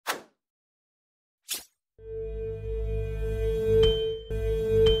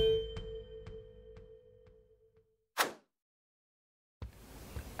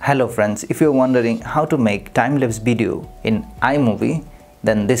Hello friends, if you're wondering how to make time-lapse video in iMovie,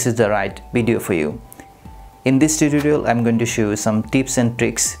 then this is the right video for you. In this tutorial, I'm going to show you some tips and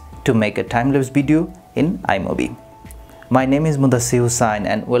tricks to make a time-lapse video in iMovie. My name is Mudassir Hussain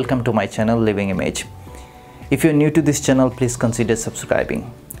and welcome to my channel Living Image. If you're new to this channel, please consider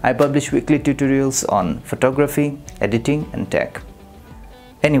subscribing. I publish weekly tutorials on photography, editing and tech.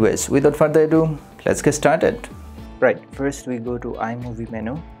 Anyways, without further ado, let's get started. Right, first we go to iMovie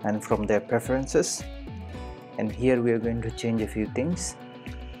menu and from there preferences, and here we are going to change a few things.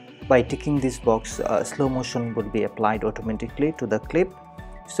 By ticking this box, slow motion would be applied automatically to the clip,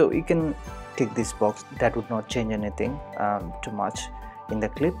 so you can tick this box. That would not change anything too much in the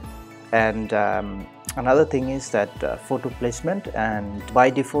clip. And another thing is that photo placement, and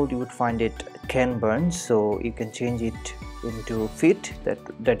by default you would find it can burn, so you can change it into feet,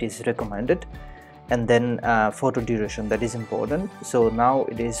 that is recommended. And then photo duration, that is important. So now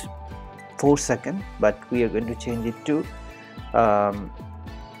it is 4 seconds, but we are going to change it to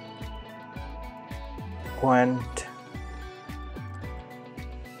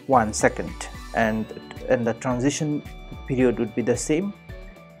 0.1 second, and the transition period would be the same.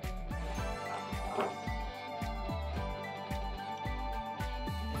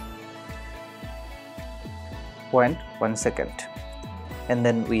 .1 second, and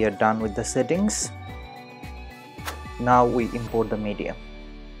then we are done with the settings. Now we import the media.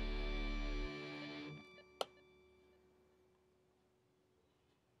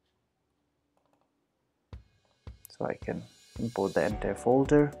 So I can import the entire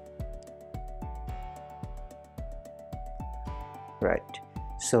folder. Right,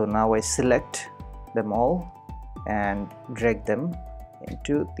 so now I select them all and drag them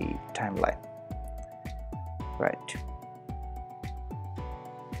into the timeline. Right,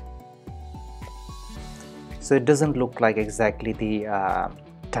 so it doesn't look like exactly the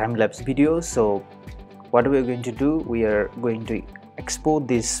time-lapse video. So what we're going to do, we are going to export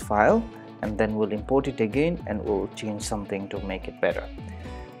this file and then we'll import it again and we'll change something to make it better.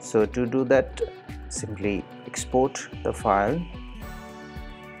 So to do that, simply export the file.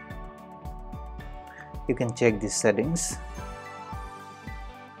 You can check these settings.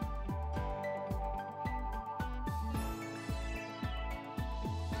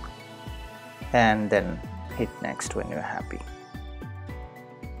 And then hit next when you're happy.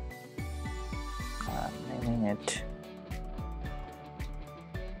 Naming it.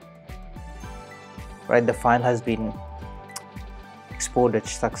 Right, the file has been exported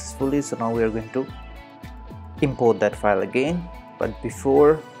successfully, so now we are going to import that file again. But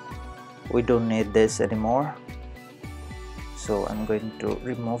before, we don't need this anymore, so I'm going to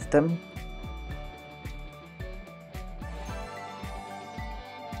remove them.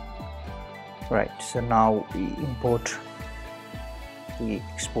 Right, so now we import the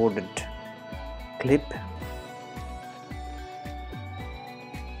exported clip.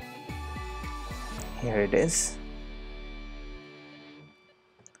 Here it is.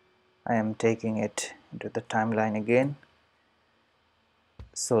 I am taking it into the timeline again.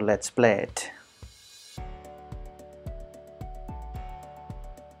 So let's play it.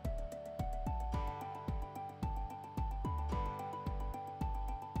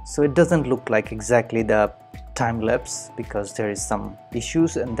 So it doesn't look like exactly the time-lapse because there is some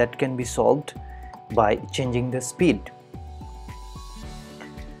issues, and that can be solved by changing the speed.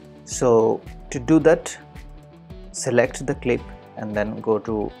 So to do that, select the clip and then go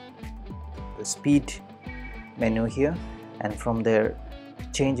to the speed menu here, and from there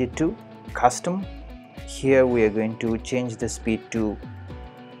change it to custom. Here we are going to change the speed to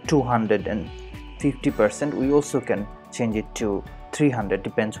 250%. We also can change it to 300,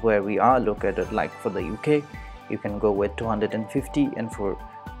 depends where we are located. Like for the UK, you can go with 250, and for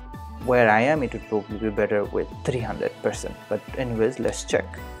where I am, it would probably be better with 300%. But anyways, let's check.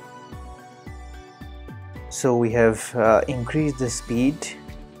 So we have increased the speed.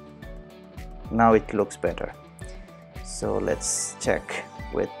 Now it looks better. So let's check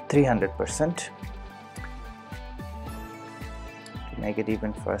with 300% to make it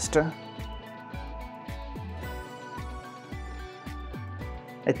even faster.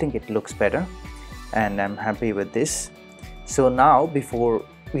 I think it looks better and I'm happy with this. So now, before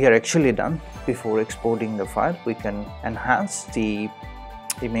we are actually done, before exporting the file, we can enhance the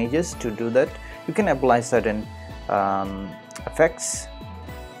images. To do that, you can apply certain effects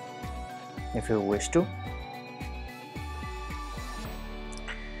if you wish to,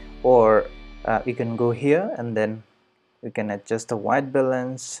 or you can go here and then you can adjust the white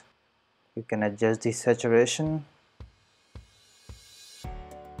balance, you can adjust the saturation,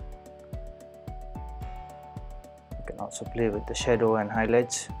 also play with the shadow and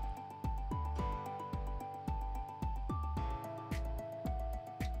highlights.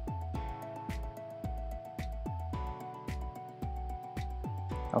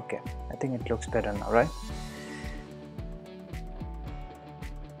 Okay, I think it looks better now, right?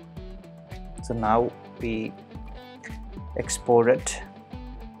 So now we export it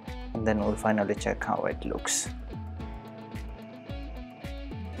and then we'll finally check how it looks.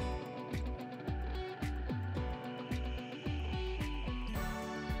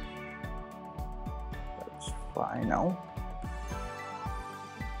 That's fine now.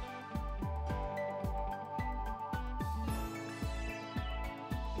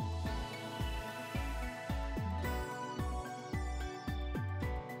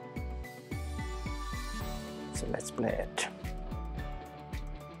 So let's play it.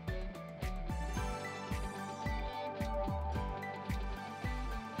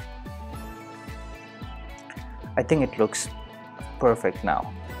 I think it looks perfect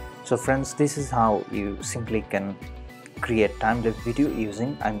now. So friends, this is how you simply can create time-lapse video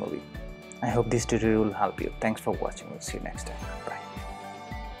using iMovie. I hope this tutorial will help you. Thanks for watching. We'll see you next time. Bye.